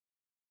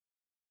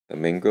The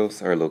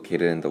mangroves are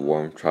located in the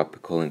warm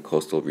tropical and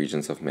coastal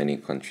regions of many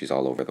countries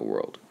all over the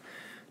world.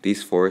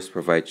 These forests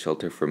provide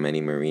shelter for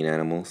many marine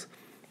animals,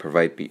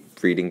 provide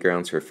breeding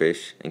grounds for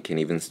fish, and can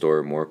even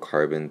store more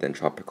carbon than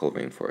tropical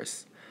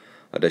rainforests.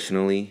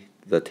 Additionally,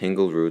 the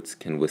tangled roots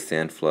can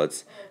withstand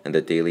floods and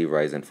the daily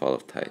rise and fall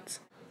of tides.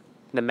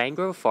 The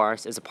mangrove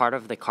forest is a part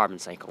of the carbon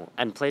cycle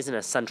and plays an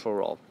essential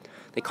role.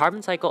 The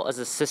carbon cycle is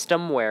a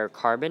system where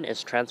carbon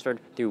is transferred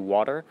through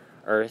water,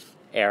 earth,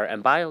 air,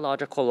 and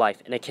biological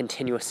life in a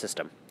continuous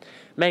system.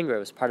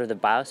 Mangroves, part of the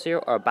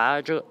biosphere or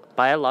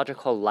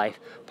biological life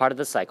part of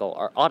the cycle,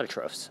 are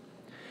autotrophs,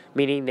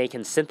 meaning they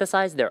can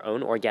synthesize their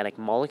own organic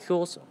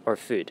molecules or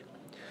food.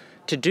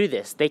 To do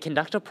this, they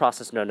conduct a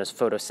process known as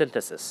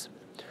photosynthesis.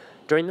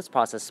 During this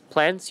process,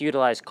 plants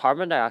utilize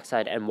carbon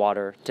dioxide and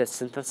water to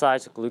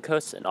synthesize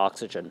glucose and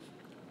oxygen.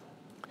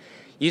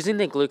 Using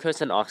the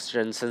glucose and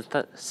oxygen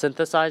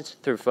synthesized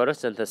through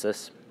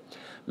photosynthesis,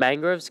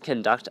 mangroves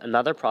conduct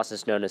another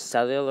process known as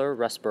cellular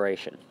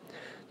respiration.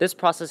 This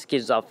process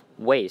gives off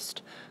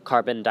waste,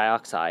 carbon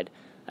dioxide,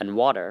 and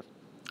water,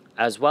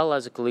 as well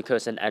as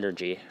glucose and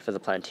energy for the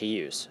plant to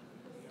use.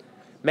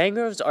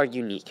 Mangroves are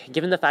unique,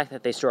 given the fact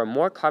that they store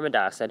more carbon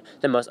dioxide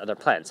than most other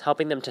plants,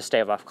 helping them to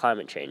stave off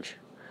climate change.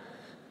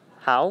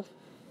 How?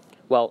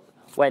 Well,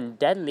 when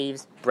dead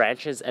leaves,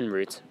 branches, and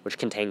roots, which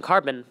contain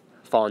carbon,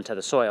 fall into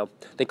the soil,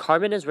 the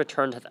carbon is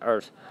returned to the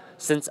earth,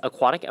 since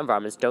aquatic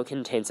environments don't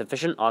contain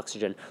sufficient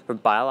oxygen for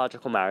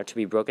biological matter to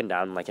be broken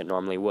down like it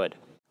normally would.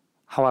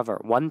 However,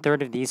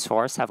 1/3 of these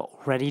forests have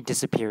already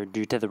disappeared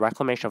due to the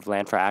reclamation of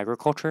land for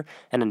agriculture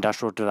and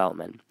industrial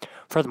development.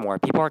 Furthermore,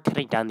 people are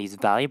cutting down these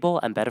valuable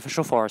and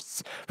beneficial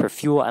forests for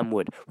fuel and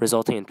wood,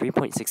 resulting in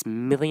 3.6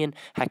 million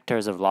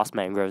hectares of lost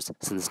mangroves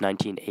since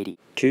 1980.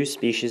 Two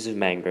species of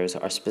mangroves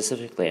are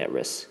specifically at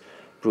risk: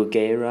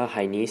 Bruguera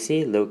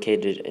hainesi,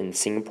 located in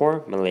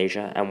Singapore,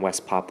 Malaysia, and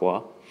West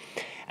Papua,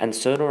 and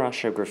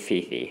Sonorasha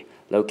griffithii,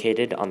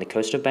 located on the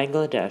coast of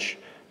Bangladesh,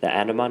 the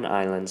Andaman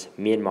Islands,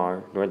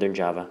 Myanmar, Northern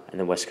Java,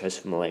 and the west coast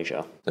of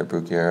Malaysia. The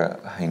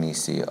Bruguera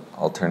hainesi,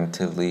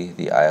 alternatively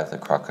the eye of the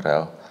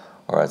crocodile,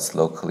 or as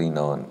locally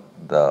known,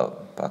 the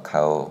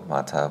Bacau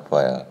mata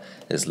buaya,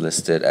 is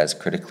listed as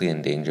critically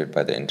endangered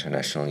by the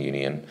International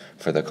Union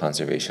for the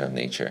Conservation of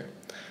Nature.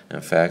 In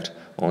fact,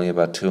 only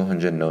about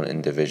 200 known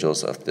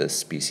individuals of this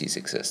species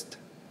exist.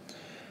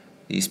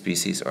 These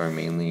species are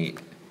mainly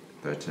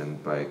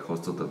threatened by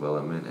coastal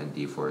development and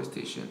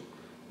deforestation,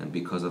 and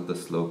because of the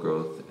slow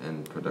growth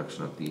and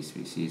production of these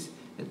species,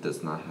 it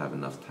does not have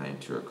enough time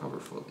to recover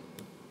fully.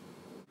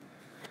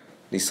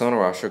 The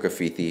Sonorasha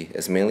griffithii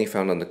is mainly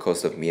found on the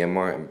coast of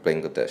Myanmar and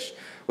Bangladesh,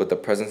 with a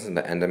presence in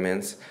the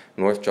Andamans,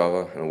 North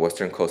Java, and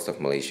western coast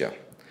of Malaysia.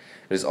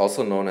 It is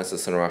also known as the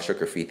Sonorasha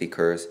griffithii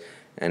curse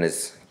and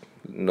is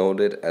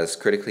noted as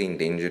critically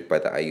endangered by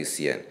the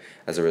IUCN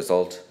as a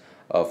result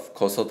of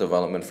coastal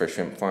development for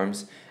shrimp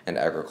farms and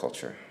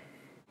agriculture.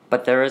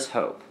 But there is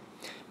hope.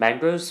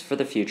 Mangroves for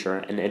the Future,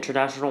 an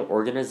international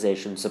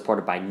organization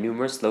supported by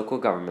numerous local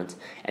governments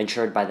and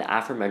chaired by the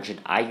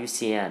aforementioned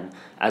IUCN,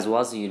 as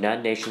well as the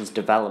United Nations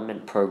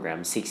Development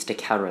Program, seeks to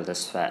counter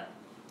this threat.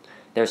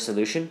 Their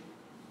solution?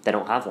 They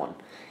don't have one.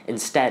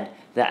 Instead,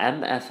 the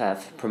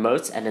MFF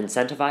promotes and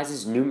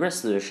incentivizes numerous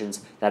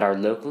solutions that are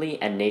locally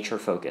and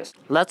nature-focused.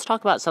 Let's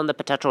talk about some of the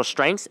potential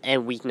strengths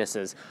and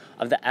weaknesses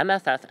of the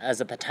MFF as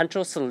a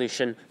potential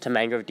solution to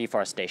mangrove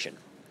deforestation.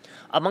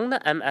 Among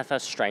the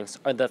MFF's strengths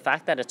are the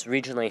fact that it's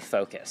regionally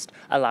focused,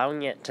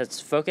 allowing it to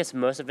focus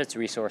most of its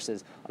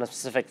resources on a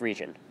specific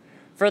region.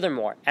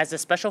 Furthermore, as a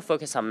special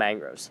focus on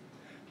mangroves,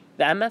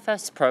 the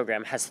MFF's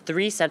program has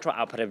 3 central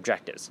output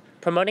objectives: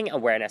 promoting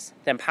awareness,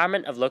 the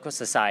empowerment of local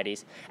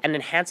societies, and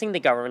enhancing the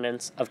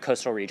governance of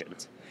coastal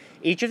regions.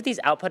 Each of these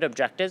output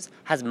objectives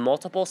has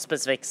multiple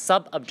specific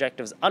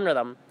sub-objectives under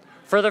them,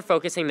 further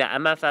focusing the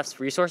MFF's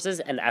resources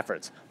and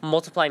efforts,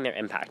 multiplying their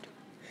impact.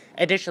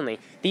 Additionally,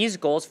 these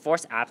goals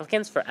force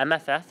applicants for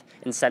MFF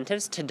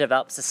incentives to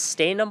develop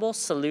sustainable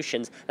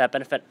solutions that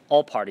benefit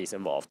all parties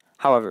involved.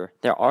 However,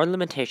 there are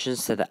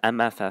limitations to the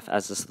MFF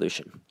as a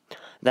solution.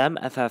 The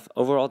MFF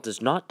overall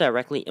does not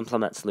directly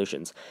implement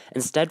solutions,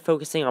 instead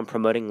focusing on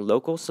promoting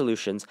local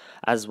solutions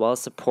as well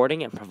as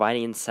supporting and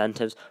providing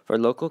incentives for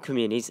local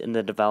communities in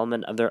the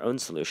development of their own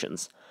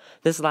solutions.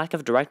 This lack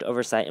of direct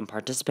oversight and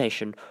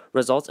participation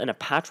results in a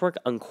patchwork,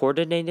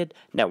 uncoordinated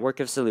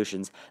network of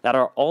solutions that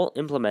are all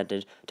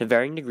implemented to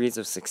varying degrees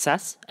of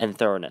success and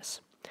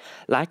thoroughness.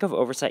 Lack of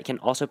oversight can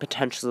also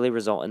potentially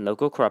result in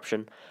local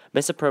corruption,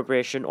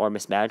 misappropriation or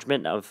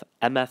mismanagement of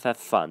MFF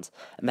funds,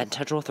 and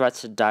potential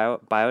threats to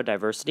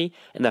biodiversity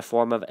in the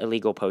form of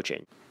illegal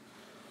poaching.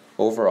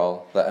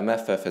 Overall, the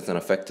MFF is an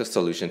effective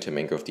solution to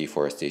mangrove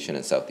deforestation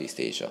in Southeast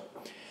Asia.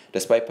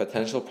 Despite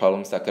potential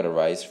problems that could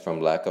arise from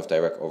lack of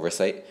direct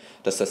oversight,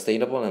 the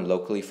sustainable and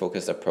locally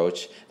focused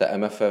approach that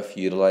MFF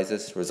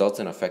utilizes results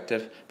in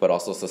effective but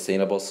also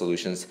sustainable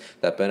solutions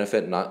that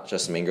benefit not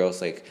just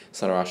mangroves like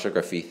Sonorasha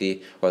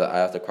griffithii or the eye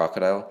of the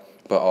crocodile,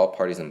 but all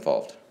parties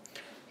involved.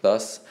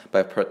 Thus,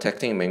 by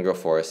protecting mangrove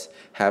forests,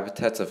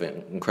 habitats of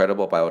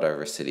incredible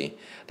biodiversity,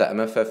 the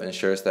MFF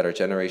ensures that our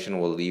generation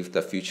will leave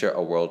the future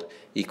a world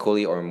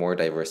equally or more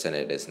diverse than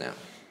it is now.